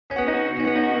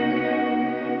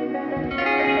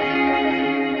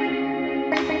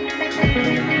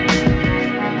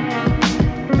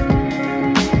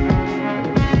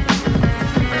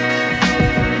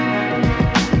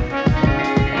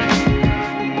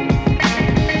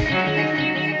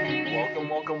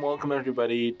Welcome,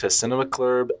 everybody, to Cinema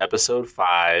Clurb Episode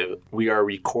 5. We are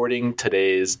recording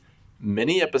today's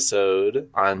mini episode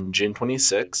on June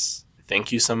 26th.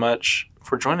 Thank you so much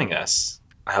for joining us.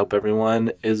 I hope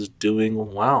everyone is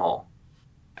doing well.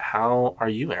 How are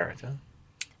you, Erica?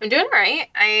 I'm doing all right.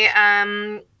 I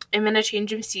am in a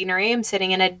change of scenery. I'm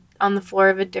sitting on the floor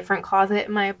of a different closet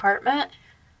in my apartment.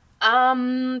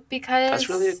 Because... That's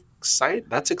really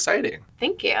exciting.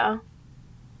 Thank you.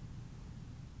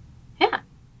 Yeah.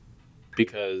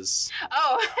 Because...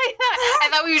 Oh, I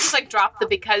thought we would just, drop the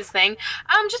because thing.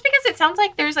 Just because it sounds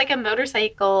like there's, a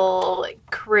motorcycle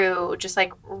crew just,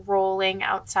 rolling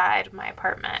outside my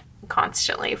apartment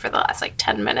constantly for the last,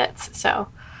 10 minutes, so...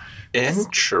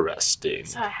 Interesting.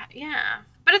 So, yeah.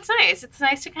 But it's nice. It's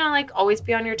nice to kind of, always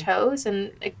be on your toes,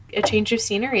 and a change of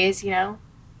scenery is,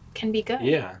 can be good.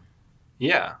 Yeah.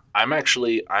 Yeah.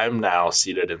 I'm now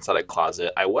seated inside a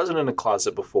closet. I wasn't in a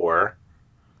closet before,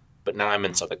 but now I'm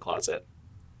inside the closet,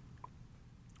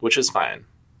 which is fine.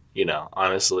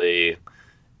 Honestly,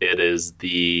 it's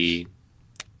the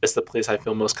place I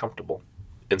feel most comfortable,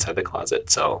 inside the closet.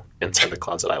 So inside the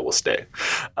closet, I will stay.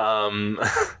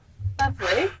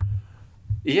 Lovely.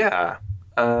 Yeah.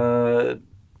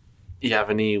 You have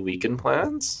any weekend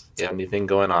plans? You have anything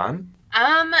going on?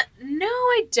 No,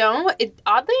 I don't.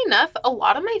 Oddly enough, a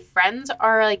lot of my friends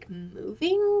are,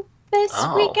 moving this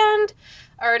weekend.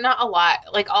 Or not a lot.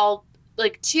 All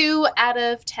 2 out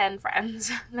of 10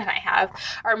 friends that I have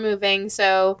are moving.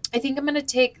 So I think I'm going to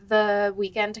take the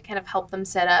weekend to kind of help them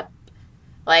set up,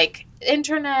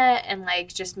 internet and,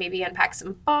 just maybe unpack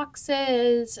some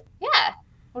boxes. Yeah.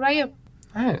 What about you?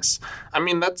 Nice. I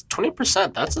mean, that's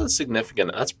 20%. That's a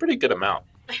pretty good amount.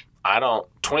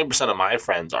 20% of my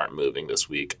friends aren't moving this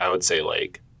week. I would say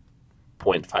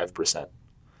 0.5%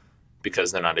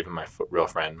 because they're not even my real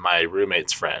friend. My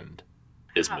roommate's friend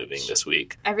is moving this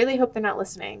week. I really hope they're not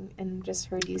listening and just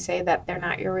heard you say that they're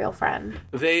not your real friend.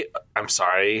 I'm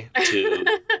sorry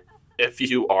if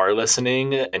you are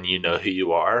listening and you know who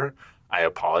you are, I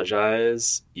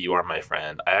apologize. You are my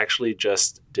friend. I actually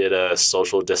just did a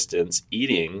social distance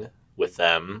eating with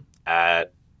them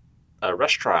at a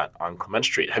restaurant on Clement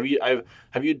Street. Have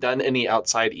you done any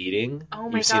outside eating? Oh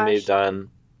my gosh. Seen they've done?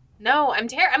 No, I'm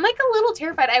a little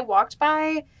terrified. I walked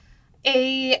by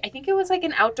I think it was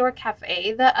an outdoor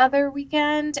cafe the other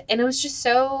weekend, and it was just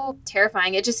so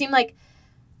terrifying. It just seemed like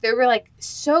there were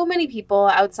so many people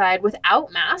outside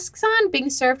without masks on,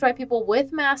 being served by people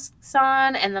with masks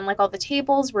on, and then all the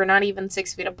tables were not even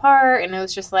 6 feet apart, and it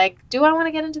was just do I want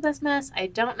to get into this mess? I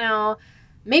don't know.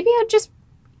 Maybe I'd just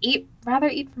rather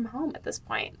eat from home at this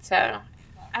point. So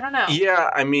I don't know. Yeah,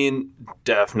 I mean,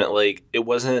 definitely. It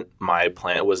wasn't my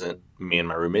plan. It wasn't me and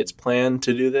my roommate's plan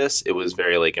to do this. It was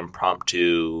very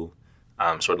impromptu.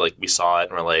 Sort of we saw it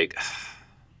and we're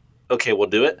okay, we'll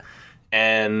do it.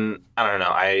 And I don't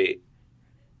know.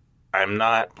 I'm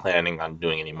not planning on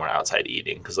doing any more outside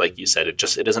eating because, like you said, it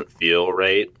doesn't feel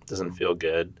right. It doesn't feel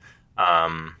good.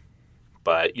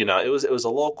 But it was a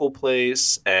local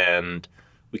place, and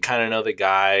we kind of know the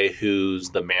guy who's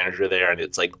the manager there, and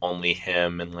it's only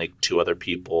him and 2 other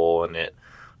people, and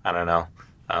I don't know.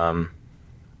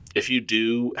 If you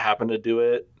do happen to do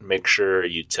it, make sure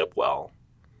you tip well,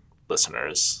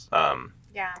 listeners.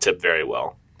 Yeah. Tip very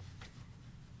well.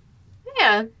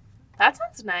 Yeah, that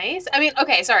sounds nice. I mean,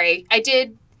 okay, sorry. I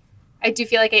do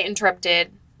feel like I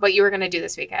interrupted what you were going to do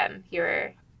this weekend.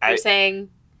 You're saying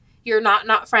you're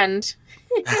not friend.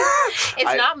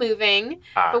 It's not moving.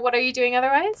 But what are you doing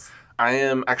otherwise?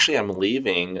 I'm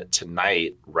leaving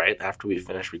tonight, right after we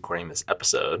finish recording this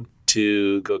episode,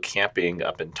 to go camping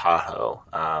up in Tahoe.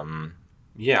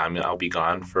 I'll be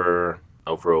gone for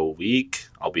over a week.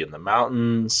 I'll be in the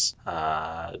mountains,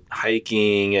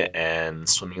 hiking and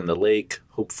swimming in the lake,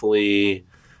 hopefully.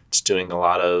 Just doing a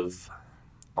lot of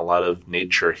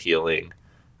nature healing.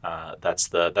 That's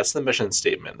the mission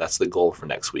statement. That's the goal for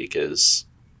next week, is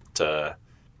to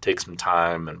take some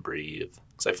time and breathe.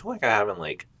 Because I feel like I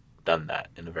haven't done that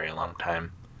in a very long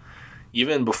time.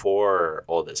 Even before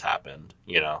all this happened,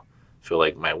 I feel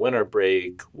like my winter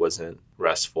break wasn't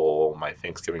restful. My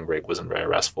Thanksgiving break wasn't very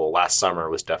restful. Last summer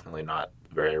was definitely not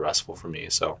very restful for me.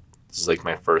 So this is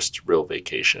my first real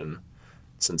vacation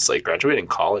since graduating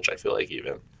college, I feel like,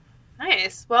 even.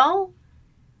 Nice. Well,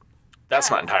 that's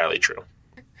not entirely true.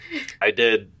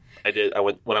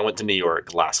 When I went to New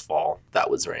York last fall,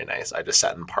 that was very nice. I just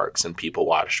sat in parks and people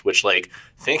watched, which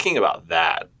thinking about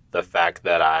that, the fact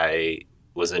that I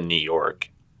was in New York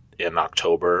in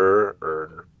October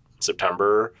or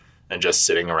September and just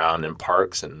sitting around in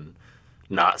parks and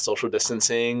not social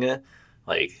distancing,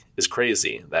 is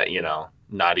crazy. That,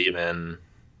 not even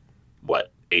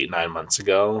 8-9 months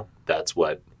ago, that's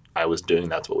what I was doing.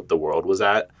 That's what the world was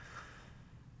at.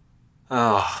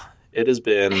 Oh, it has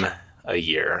been a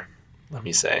year, let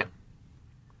me say.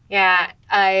 Yeah,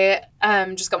 I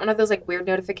just got one of those like weird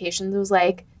notifications. It was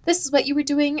like, this is what you were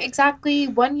doing exactly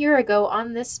 1 year ago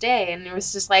on this day. And it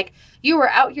was just like, you were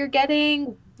out here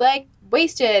getting like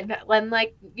wasted and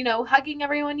like, you know, hugging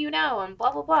everyone you know and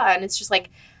blah, blah, blah. And it's just like,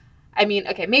 I mean,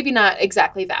 okay, maybe not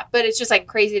exactly that, but it's just like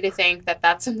crazy to think that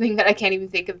that's something that I can't even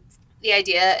think of the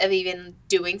idea of even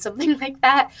doing something like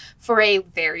that for a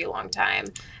very long time.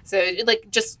 So like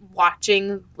just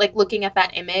watching, like looking at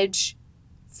that image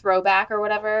throwback or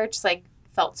whatever, just like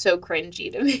felt so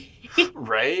cringy to me.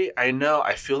 Right? I know.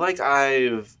 I feel like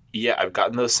I've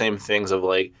gotten those same things of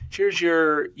like, here's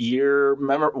your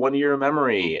 1 year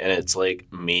memory. And it's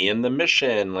like me and the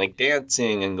mission, like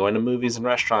dancing and going to movies and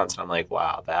restaurants. And I'm like,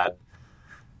 wow,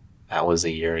 that was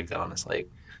a year ago. And it's like,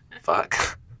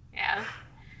 fuck. Yeah.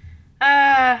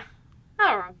 I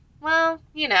don't know. Well,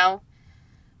 you know,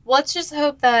 let's just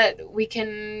hope that we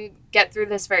can get through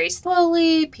this very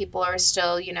slowly. People are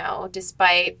still, you know,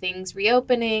 despite things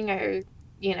reopening or,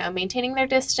 you know, maintaining their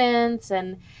distance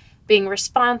and being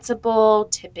responsible,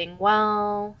 tipping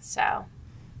well. So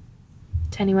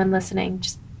to anyone listening,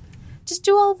 just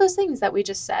do all of those things that we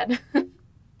just said.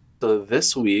 So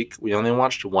this week, we only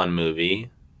watched one movie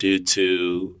due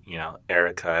to, you know,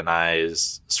 Erica and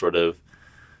I's sort of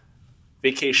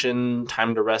vacation,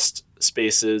 time to rest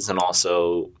spaces, and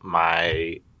also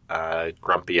my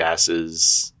grumpy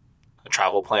ass's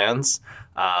travel plans.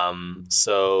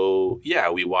 So, yeah,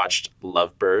 we watched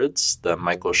Lovebirds, the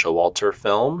Michael Showalter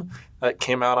film that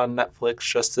came out on Netflix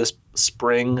just this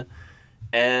spring.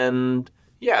 And,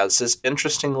 yeah, it's this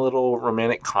interesting little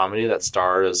romantic comedy that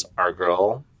stars our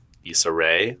girl, Issa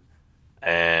Rae.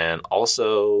 And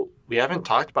also, we haven't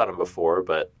talked about him before,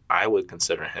 but I would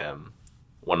consider him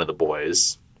one of the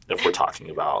boys, if we're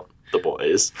talking about the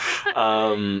boys.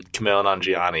 Kumail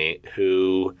Nanjiani,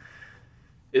 who's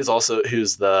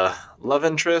the love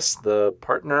interest, the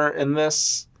partner in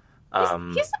this. He's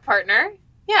the partner.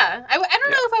 Yeah. I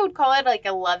don't know if I would call it like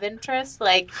a love interest,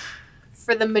 like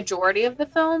for the majority of the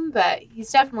film, but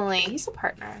he's a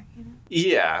partner. You know?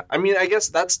 Yeah. I mean, I guess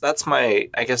that's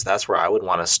where I would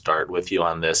want to start with you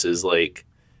on this is like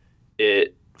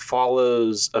it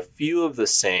follows a few of the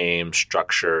same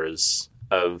structures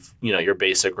of, you know, your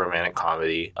basic romantic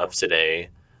comedy of today,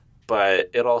 but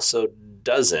it also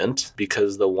doesn't,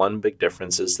 because the one big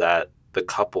difference is that the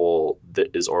couple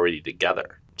that is already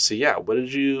together. So yeah, what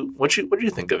did you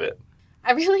think of it?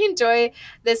 I really enjoy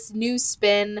this new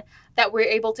spin that we're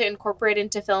able to incorporate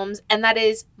into films, and that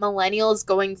is millennials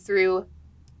going through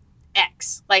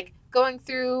X, like going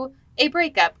through a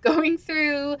breakup, going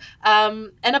through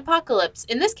an apocalypse.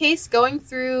 In this case, going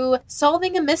through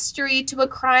solving a mystery to a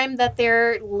crime that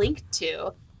they're linked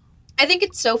to. I think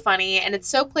it's so funny, and it's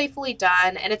so playfully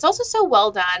done, and it's also so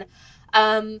well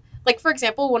done. Like, for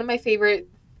example, one of my favorite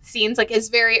scenes like is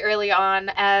very early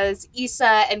on as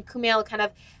Issa and Kumail kind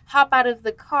of hop out of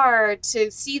the car to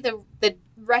see the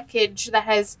wreckage that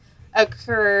has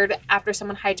occurred after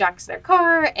someone hijacks their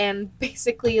car and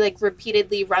basically like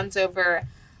repeatedly runs over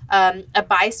a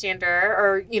bystander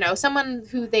or, you know, someone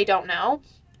who they don't know.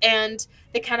 And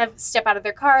they kind of step out of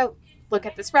their car, look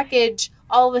at this wreckage.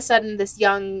 All of a sudden, this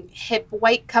young, hip,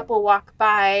 white couple walk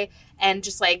by and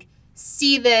just like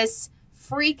see this,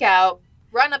 freak out,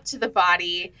 run up to the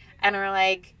body, and are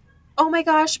like, oh my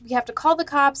gosh, we have to call the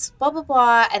cops, blah, blah,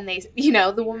 blah. And they, you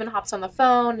know, the woman hops on the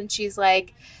phone and she's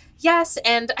like, yes.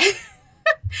 And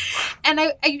and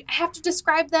I have to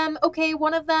describe them. Okay,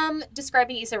 one of them,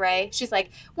 describing Issa Rae, she's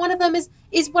like, one of them is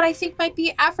what I think might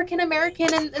be African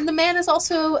American, and the man is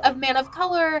also a man of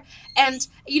color. And,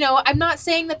 you know, I'm not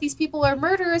saying that these people are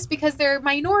murderers because they're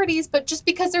minorities, but just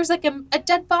because there's like a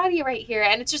dead body right here.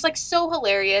 And it's just like so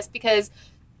hilarious because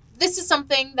this is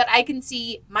something that I can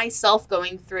see myself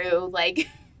going through, like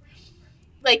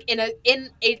in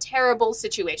a terrible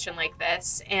situation like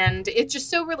this. And it's just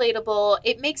so relatable.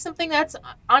 It makes something that's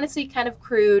honestly kind of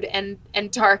crude and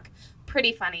dark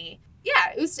pretty funny.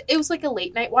 Yeah, it was like a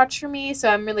late night watch for me, so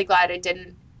I'm really glad it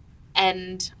didn't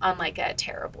end on like a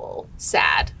terrible,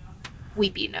 sad,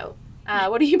 weepy note.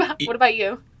 What about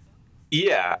you?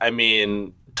 Yeah, I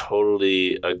mean,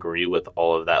 totally agree with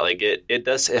all of that. Like it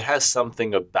has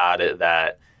something about it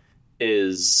that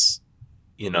is,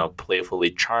 you know, playfully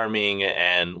charming,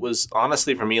 and was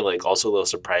honestly for me like also a little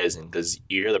surprising because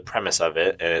you hear the premise of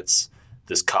it and it's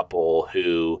this couple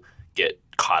who get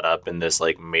caught up in this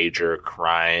like major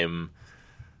crime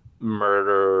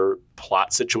murder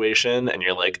plot situation, and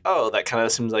you're like, oh, that kind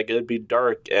of seems like it'd be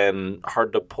dark and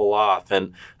hard to pull off.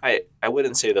 And I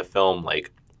wouldn't say the film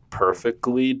like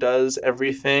perfectly does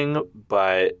everything,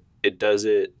 but it does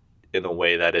it in a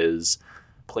way that is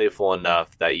playful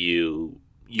enough that you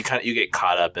get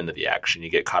caught up into the action. You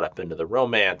get caught up into the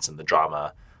romance and the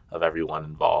drama of everyone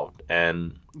involved.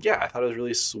 And yeah, I thought it was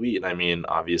really sweet. I mean,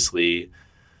 obviously,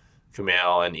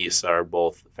 Kumail and Issa are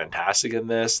both fantastic in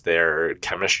this. Their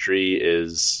chemistry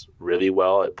is really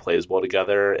well. It plays well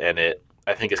together, and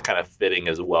I think it's kind of fitting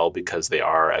as well because they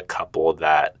are a couple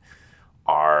that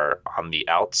are on the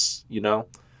outs,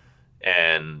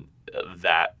 and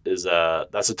that's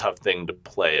a tough thing to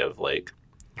play, of like,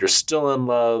 you're still in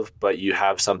love, but you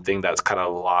have something that's kind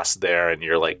of lost there, and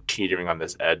you're like teetering on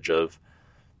this edge of,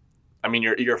 I mean,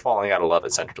 you're falling out of love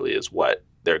essentially is what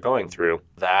they're going through.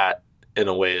 That in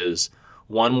a way is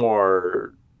one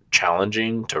more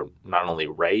challenging to not only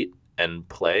write and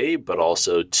play, but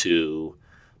also to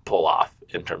pull off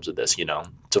in terms of this.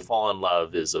 To fall in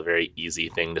love is a very easy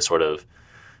thing to sort of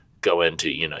go into.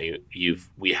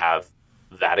 We have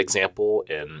that example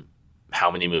in how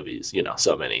many movies,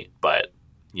 so many, but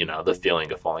the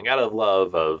feeling of falling out of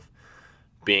love, of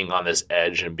being on this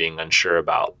edge and being unsure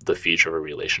about the future of a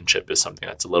relationship, is something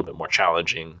that's a little bit more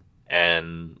challenging.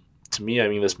 And to me, I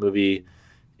mean, this movie,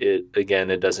 it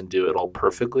doesn't do it all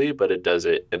perfectly, but it does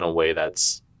it in a way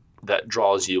that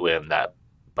draws you in, that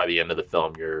by the end of the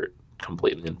film, you're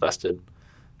completely invested.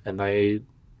 And I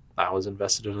was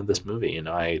invested into this movie.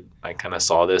 I kind of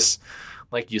saw this,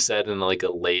 like you said, in like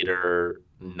a later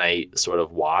night sort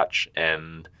of watch,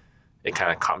 and it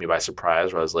kind of caught me by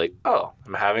surprise, where I was like, oh,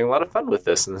 I'm having a lot of fun with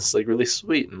this, and this is like really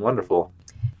sweet and wonderful.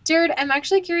 Jared, I'm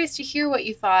actually curious to hear what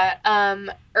you thought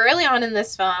early on in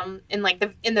this film, in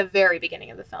the very beginning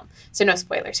of the film. So no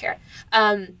spoilers here.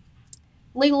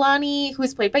 Leilani, who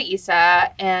is played by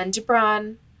Issa, and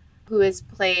Gibran, who is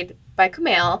played by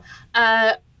Kumail,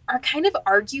 are kind of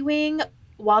arguing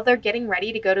while they're getting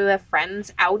ready to go to a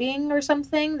friend's outing or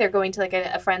something. They're going to like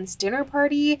a friend's dinner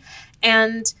party,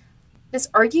 and this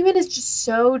argument is just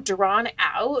so drawn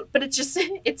out, but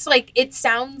it's like, it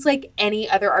sounds like any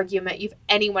other argument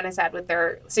anyone has had with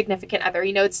their significant other.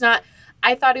 It's not,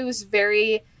 I thought it was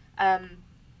very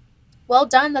well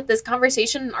done that this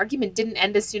conversation and argument didn't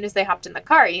end as soon as they hopped in the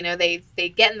car.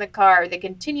 They get in the car, they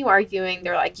continue arguing.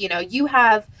 They're like, you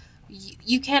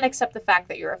can't accept the fact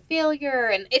that you're a failure.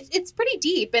 And it's pretty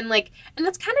deep. And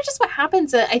that's kind of just what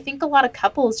happens. I think a lot of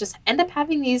couples just end up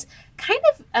having these kind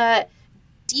of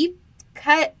deep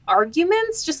cut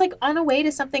arguments, just like on a way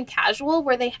to something casual,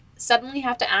 where they suddenly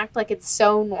have to act like it's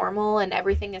so normal and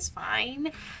everything is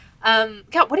fine.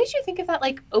 God, what did you think of that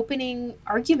opening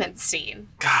argument scene?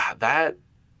 God, that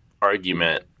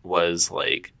argument was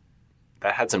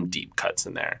that had some deep cuts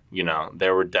in there.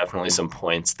 There were definitely some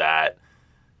points that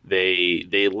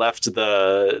they left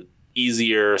the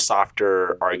easier,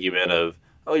 softer argument of,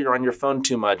 oh, you're on your phone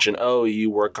too much, and oh, you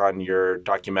work on your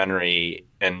documentary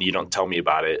and you don't tell me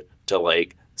about it, to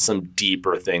some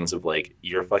deeper things of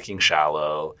you're fucking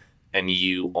shallow and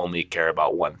you only care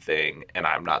about one thing and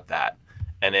I'm not that.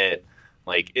 And it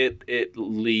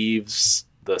leaves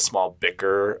the small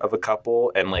bicker of a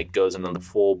couple and goes into the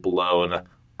full blown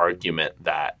argument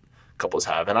that couples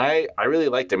have. And I really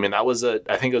liked it. I mean,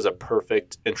 I think it was a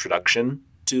perfect introduction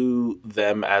to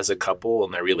them as a couple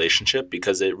and their relationship,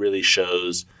 because it really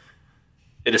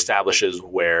establishes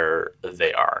where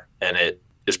they are. And it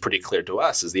is pretty clear to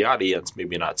us as the audience,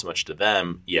 maybe not so much to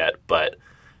them yet, but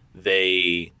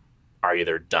they are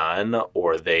either done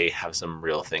or they have some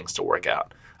real things to work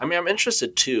out. I mean, I'm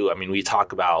interested too. I mean, we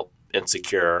talk about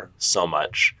Insecure so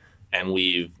much, and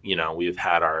we've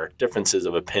had our differences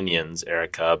of opinions,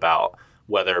 Erica, about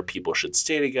whether people should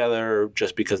stay together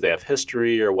just because they have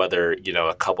history, or whether,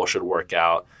 a couple should work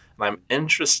out. And I'm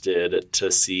interested to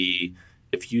see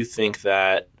if you think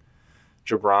that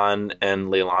Gibran and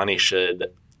Leilani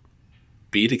should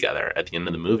be together at the end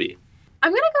of the movie.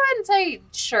 I'm going to go ahead and say,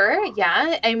 sure,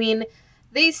 yeah. I mean,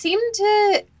 they seem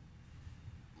to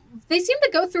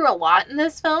go through a lot in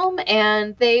this film,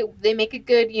 and they make a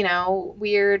good,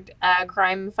 weird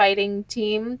crime fighting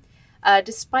team,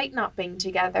 despite not being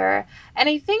together. And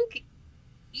I think,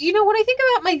 when I think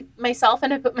about myself,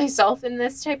 and I put myself in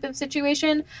this type of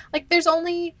situation, there's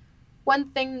only one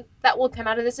thing that will come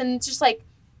out of this, and it's just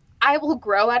I will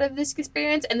grow out of this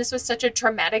experience, and this was such a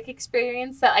traumatic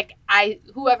experience that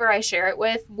whoever I share it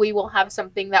with, we will have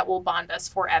something that will bond us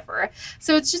forever.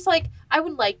 So it's just I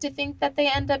would like to think that they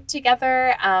end up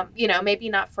together, maybe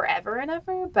not forever and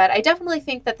ever, but I definitely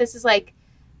think that this is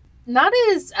not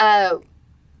as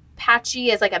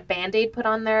patchy as a Band-Aid put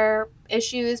on their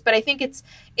issues, but I think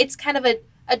it's kind of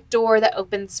a door that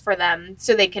opens for them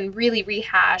so they can really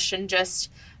rehash and just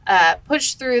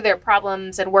push through their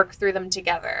problems and work through them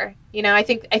together. You know, I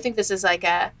think this is like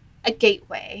a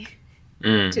gateway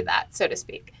to that, so to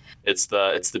speak. It's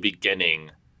the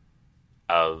beginning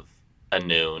of a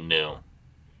new.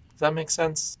 Does that make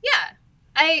sense? Yeah.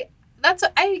 I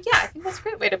think that's a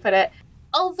great way to put it.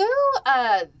 Although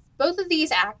both of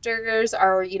these actors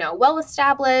are, you know, well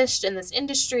established in this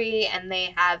industry, and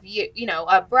they have, you know,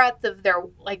 a breadth of their,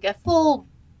 like, a full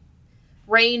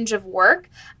range of work,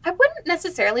 I wouldn't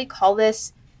necessarily call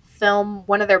this film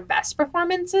one of their best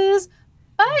performances,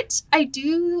 but I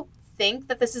do think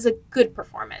that this is a good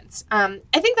performance. I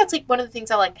think that's, like, one of the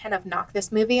things I'll, like, kind of knock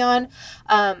this movie on.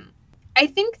 I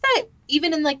think that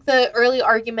even in, like, the early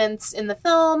arguments in the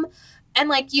film and,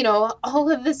 like, you know,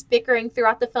 all of this bickering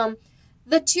throughout the film,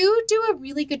 the two do a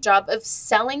really good job of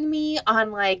selling me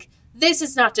on, like, this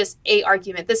is not just a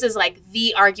argument. This is, like,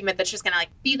 the argument that's just gonna,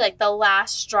 like, be, like, the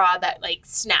last straw that, like,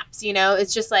 snaps, you know?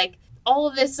 It's just, like, all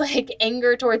of this, like,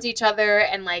 anger towards each other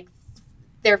and, like,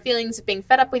 their feelings of being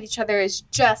fed up with each other is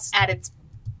just at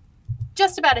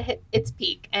just about to hit its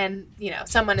peak. And, you know,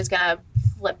 someone is gonna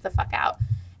flip the fuck out.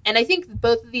 And I think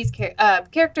both of these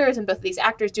characters and both of these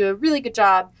actors do a really good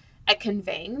job at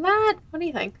conveying that. What do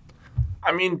you think?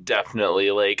 I mean,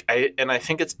 definitely. Like, I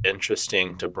think it's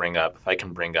interesting to bring up, if I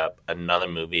can bring up another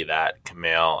movie that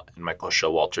Kumail and Michael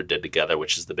Showalter did together,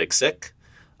 which is The Big Sick.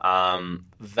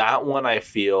 That one I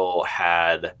feel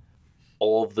had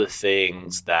all of the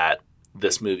things that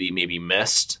this movie maybe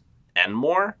missed and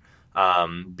more.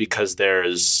 Because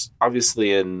there's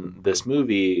obviously in this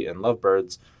movie, in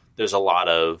Lovebirds, there's a lot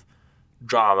of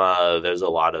drama. There's a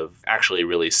lot of actually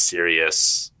really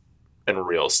serious and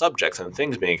real subjects and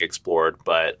things being explored.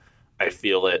 But I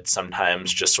feel it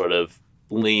sometimes just sort of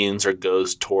leans or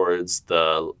goes towards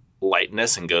the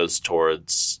lightness and goes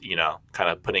towards, you know,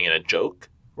 kind of putting in a joke.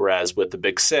 Whereas with The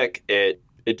Big Sick, it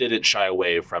didn't shy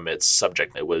away from its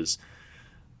subject. It was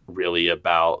really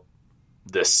about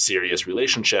this serious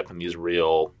relationship and these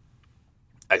real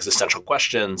existential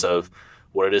questions of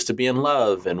what it is to be in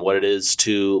love and what it is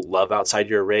to love outside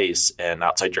your race and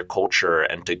outside your culture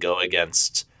and to go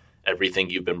against everything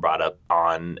you've been brought up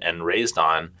on and raised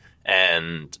on.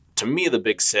 And to me, The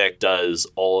Big Sick does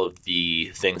all of the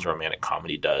things romantic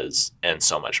comedy does and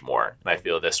so much more. And I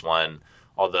feel this one,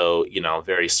 although, you know,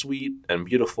 very sweet and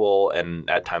beautiful and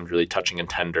at times really touching and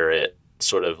tender, it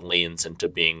sort of leans into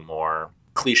being more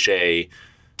cliche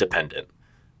dependent,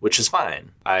 which is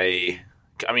fine. I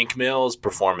mean, Kumail's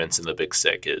performance in The Big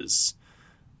Sick is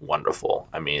wonderful.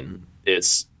 I mean,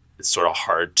 it's sort of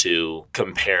hard to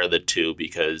compare the two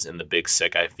because in The Big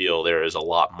Sick, I feel there is a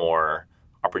lot more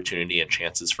opportunity and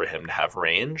chances for him to have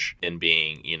range in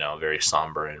being, you know, very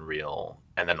somber and real,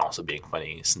 and then also being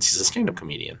funny since he's a stand-up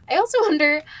comedian. I also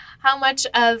wonder how much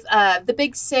of The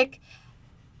Big Sick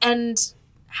and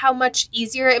how much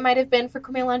easier it might have been for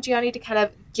Kumail Nanjiani to kind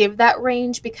of give that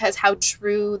range because how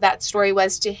true that story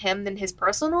was to him than his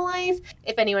personal life.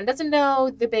 If anyone doesn't know,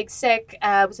 The Big Sick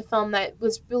was a film that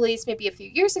was released maybe a few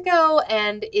years ago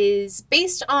and is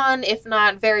based on, if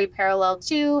not very parallel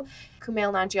to,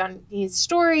 Kumail Nanjiani's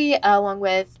story, along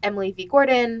with Emily V.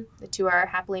 Gordon. The two are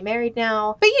happily married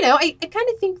now. But, you know, I kind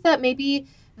of think that maybe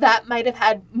that might have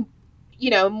had, you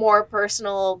know, more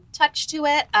personal touch to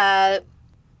it.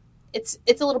 It's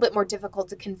a little bit more difficult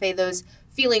to convey those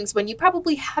feelings when you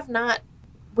probably have not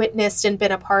witnessed and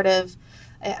been a part of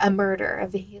a murder,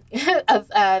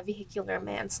 of vehicular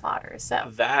manslaughter.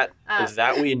 So that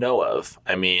we know of.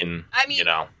 I mean, you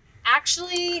know,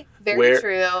 actually, very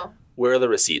true. Where are the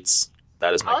receipts?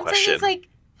 That is my question. All I'm saying is, like,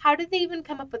 how did they even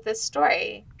come up with this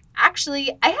story?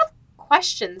 Actually, I have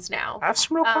questions now. I have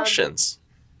some real questions.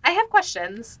 I have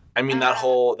questions. I mean, that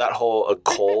whole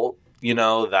occult, you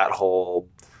know, that whole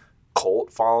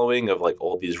cult following of like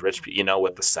all these rich people, you know,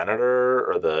 with the senator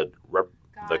or the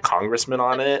congressman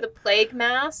on it. The plague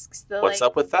masks. What's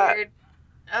up with that?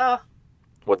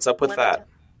 What's up with that?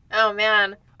 Oh,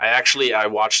 man. I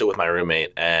watched it with my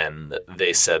roommate, and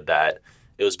they said that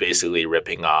it was basically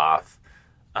ripping off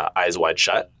Eyes Wide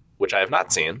Shut, which I have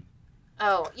not seen.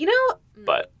 Oh, you know,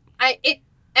 but I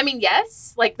mean,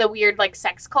 yes, like the weird like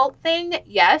sex cult thing.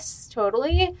 Yes,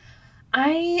 totally.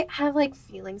 I have like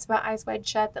feelings about Eyes Wide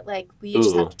Shut that like we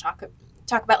just have to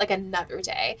talk about like another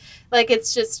day. Like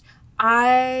it's just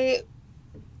it's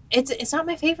not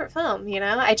my favorite film, you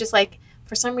know? I just like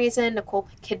for some reason Nicole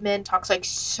Kidman talks like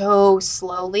so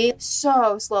slowly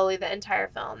the entire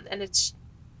film, and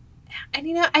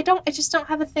you know, I just don't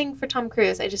have a thing for Tom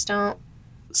Cruise. I just don't.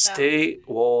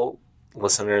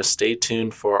 Listeners, stay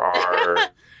tuned for our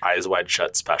Eyes Wide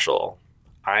Shut special.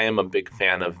 I am a big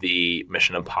fan of the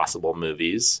Mission Impossible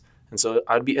movies, And so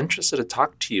I'd be interested to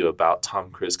talk to you about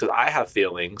Tom Cruise, because I have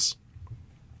feelings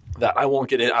that I won't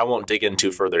dig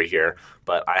into further here,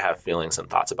 but I have feelings and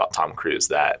thoughts about Tom Cruise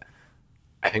that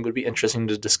I think would be interesting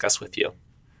to discuss with you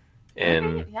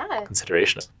in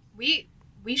consideration.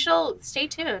 We shall stay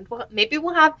tuned. Well, maybe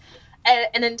we'll have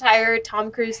an entire Tom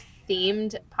Cruise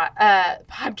themed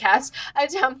podcast, a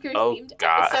Tom Cruise themed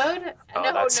episode.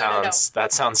 No,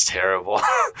 that sounds terrible.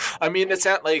 I mean, it's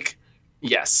not like,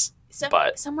 yes,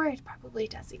 but somewhere it probably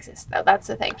does exist, though. That's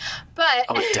the thing. But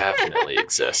it definitely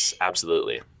exists.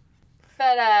 Absolutely.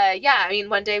 But I mean,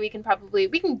 one day we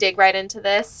can dig right into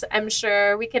this. I'm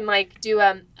sure we can like do you know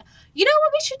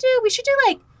what we should do? We should do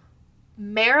like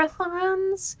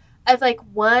marathons of like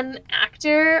one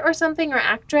actor or something, or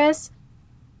actress,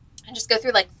 and just go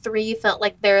through like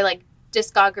their like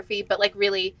discography, but like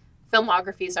really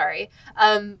filmography, sorry.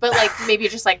 But like maybe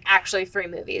just like actually 3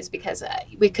 movies, because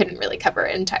we couldn't really cover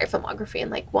an entire filmography in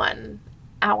like 1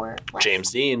 hour less.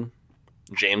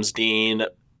 James Dean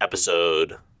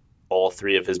episode, all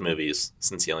 3 of his movies,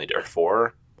 since he only did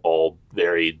 4, all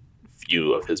very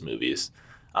few of his movies.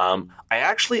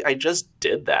 I just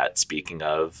did that, speaking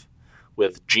of,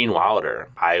 with Gene Wilder.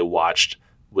 I watched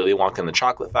Willy Wonka and the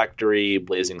Chocolate Factory,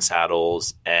 Blazing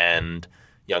Saddles, and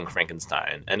Young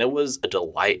Frankenstein, and it was a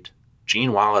delight.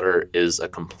 Gene Wilder is a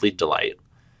complete delight.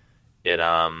 It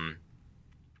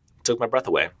took my breath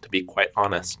away, to be quite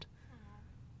honest.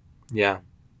 Yeah.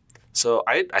 So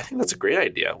I think that's a great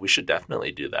idea. We should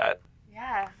definitely do that.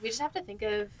 Yeah, we just have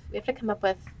to come up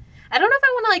with, I don't know if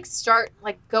I want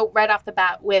to go right off the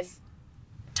bat with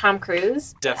Tom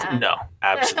Cruise. No,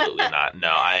 absolutely not.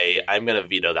 No, I'm going to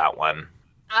veto that one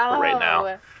right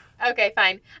now. Okay,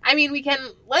 fine. I mean, we can,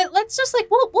 let's just like,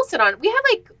 we'll sit on it. We have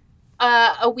like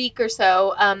a week or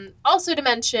so. Also to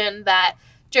mention that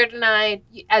Jared and I,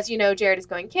 as you know, Jared is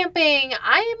going camping.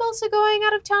 I am also going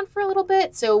out of town for a little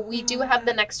bit, so we do have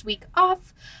the next week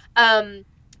off.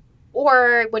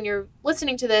 Or when you're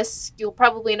listening to this, you'll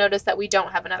probably notice that we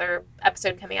don't have another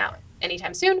episode coming out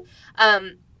anytime soon.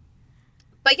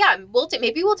 But yeah,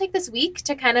 maybe we'll take this week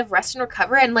to kind of rest and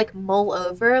recover and like mull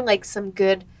over like some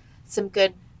good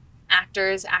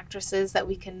actors, actresses that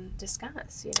we can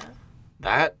discuss, you know?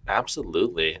 That,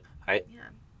 absolutely.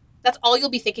 That's all you'll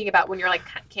be thinking about when you're like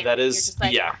camping. That is,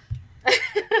 yeah.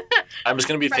 I'm just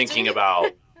going to be thinking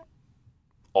about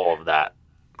all of that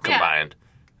combined. Yeah.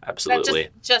 Absolutely.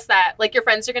 Just that. Like, your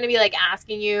friends are going to be, like,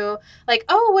 asking you, like,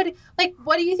 oh,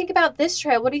 what do you think about this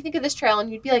trail? What do you think of this trail?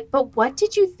 And you'd be like, but what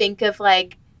did you think of,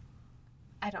 like,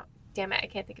 damn it, I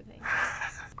can't think of things.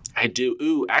 I do.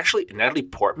 Ooh, actually, Natalie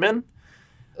Portman.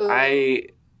 Ooh.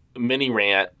 Mini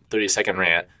rant, 30-second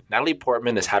rant. Natalie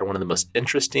Portman has had one of the most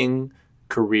interesting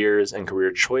careers and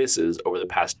career choices over the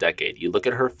past decade. You look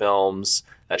at her films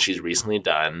that she's recently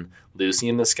done, Lucy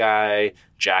in the Sky,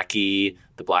 Jackie,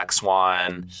 The Black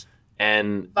Swan,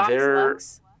 and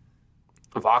Vox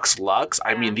Lux.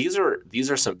 I mean, these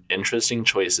are some interesting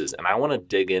choices, and I want to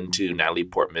dig into Natalie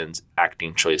Portman's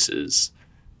acting choices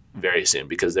very soon,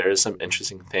 because there is some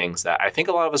interesting things that I think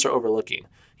a lot of us are overlooking.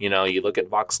 You know, you look at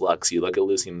Vox Lux, you look at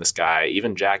Lucy in the Sky,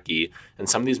 even Jackie, and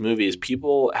some of these movies,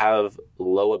 people have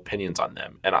low opinions on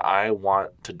them, and I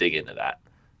want to dig into that.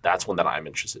 That's one that I'm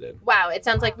interested in. Wow, it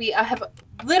sounds like we have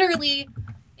literally,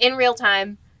 in real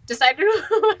time, decided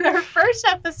what our first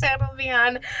episode will be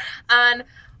on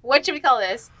what should we call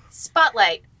this?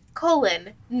 Spotlight,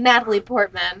 Natalie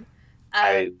Portman.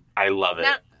 I love it.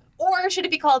 Or should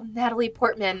it be called Natalie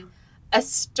Portman, a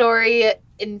story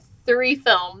in 3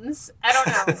 films? I don't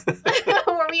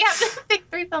know. Where we have to pick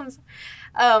 3 films.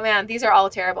 Oh, man, these are all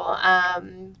terrible.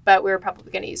 But we're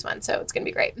probably going to use one, so it's going to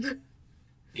be great.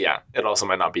 Yeah, it also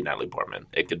might not be Natalie Portman.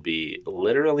 It could be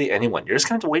literally anyone. You're just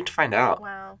going to have to wait to find out.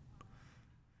 Wow.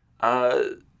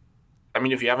 I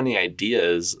mean, if you have any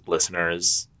ideas,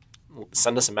 listeners,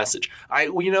 send us a message.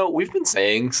 We've been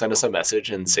saying send us a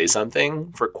message and say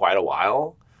something for quite a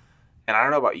while. And I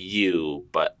don't know about you,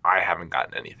 but I haven't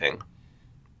gotten anything.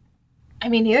 I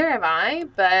mean, neither have I,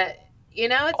 but,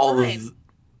 it's fine.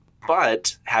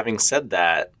 But having said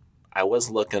that, I was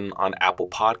looking on Apple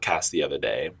Podcasts the other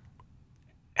day,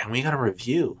 and we got a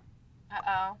review.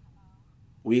 Uh-oh.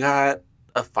 We got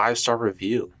a 5-star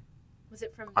review. Was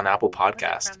it from... On Apple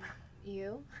Podcast. Was it from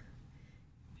you?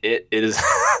 It is...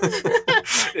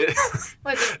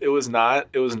 It was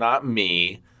not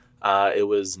me. It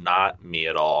was not me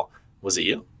at all. Was it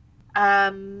you?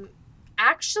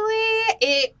 Actually,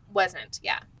 it wasn't.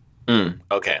 Yeah.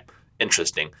 Okay.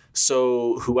 Interesting.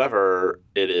 So whoever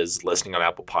it is listening on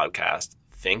Apple Podcast,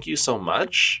 thank you so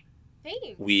much.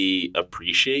 Thanks. We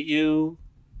appreciate you.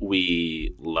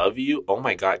 We love you. Oh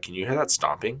my God. Can you hear that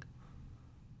stomping?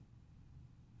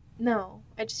 No,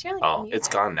 I just hear like Oh, music. it's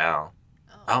gone now.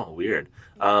 Oh, weird.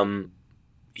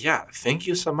 Yeah, thank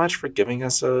you so much for giving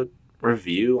us a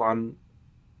review on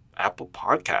Apple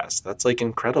Podcasts. That's like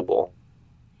incredible.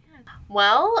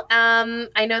 Well,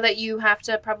 I know that you have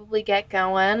to probably get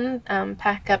going,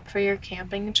 pack up for your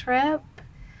camping trip.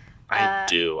 I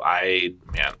do. I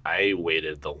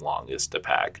waited the longest to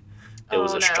pack. It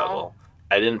was a struggle.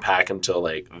 I didn't pack until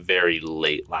like very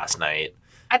late last night.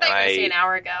 I thought you were going to say an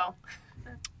hour ago.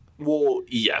 Well,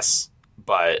 yes,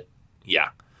 but yeah,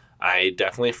 I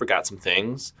definitely forgot some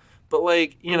things. But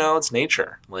like, you know, it's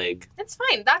nature. Like, it's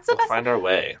fine. That's the best. We'll find our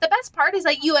way. The best part is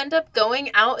that you end up going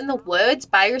out in the woods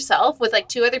by yourself with like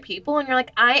 2 other people, and you're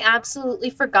like, I absolutely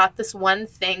forgot this one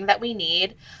thing that we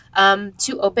need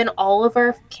to open all of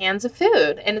our cans of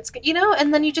food, and it's, you know,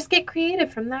 and then you just get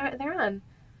creative from there on.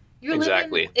 You're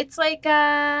exactly. Living, it's like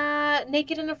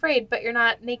Naked and Afraid, but you're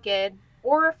not naked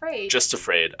or afraid. Just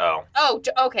afraid. Oh. Oh,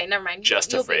 okay. Never mind.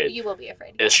 Just afraid. You will be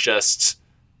afraid. It's just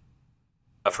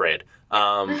afraid.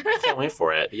 I can't wait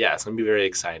for it. Yeah, it's going to be very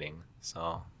exciting.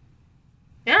 So,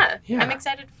 yeah, I'm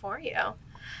excited for you.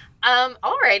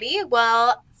 Alrighty.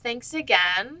 Well, thanks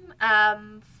again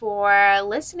for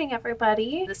listening,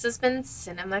 everybody. This has been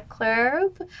Cinema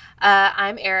Clurb.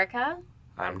 I'm Erica.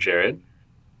 I'm Jared.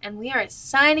 And we are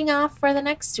signing off for the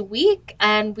next week,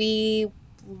 and we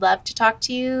love to talk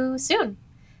to you soon.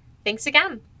 Thanks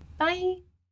again. Bye.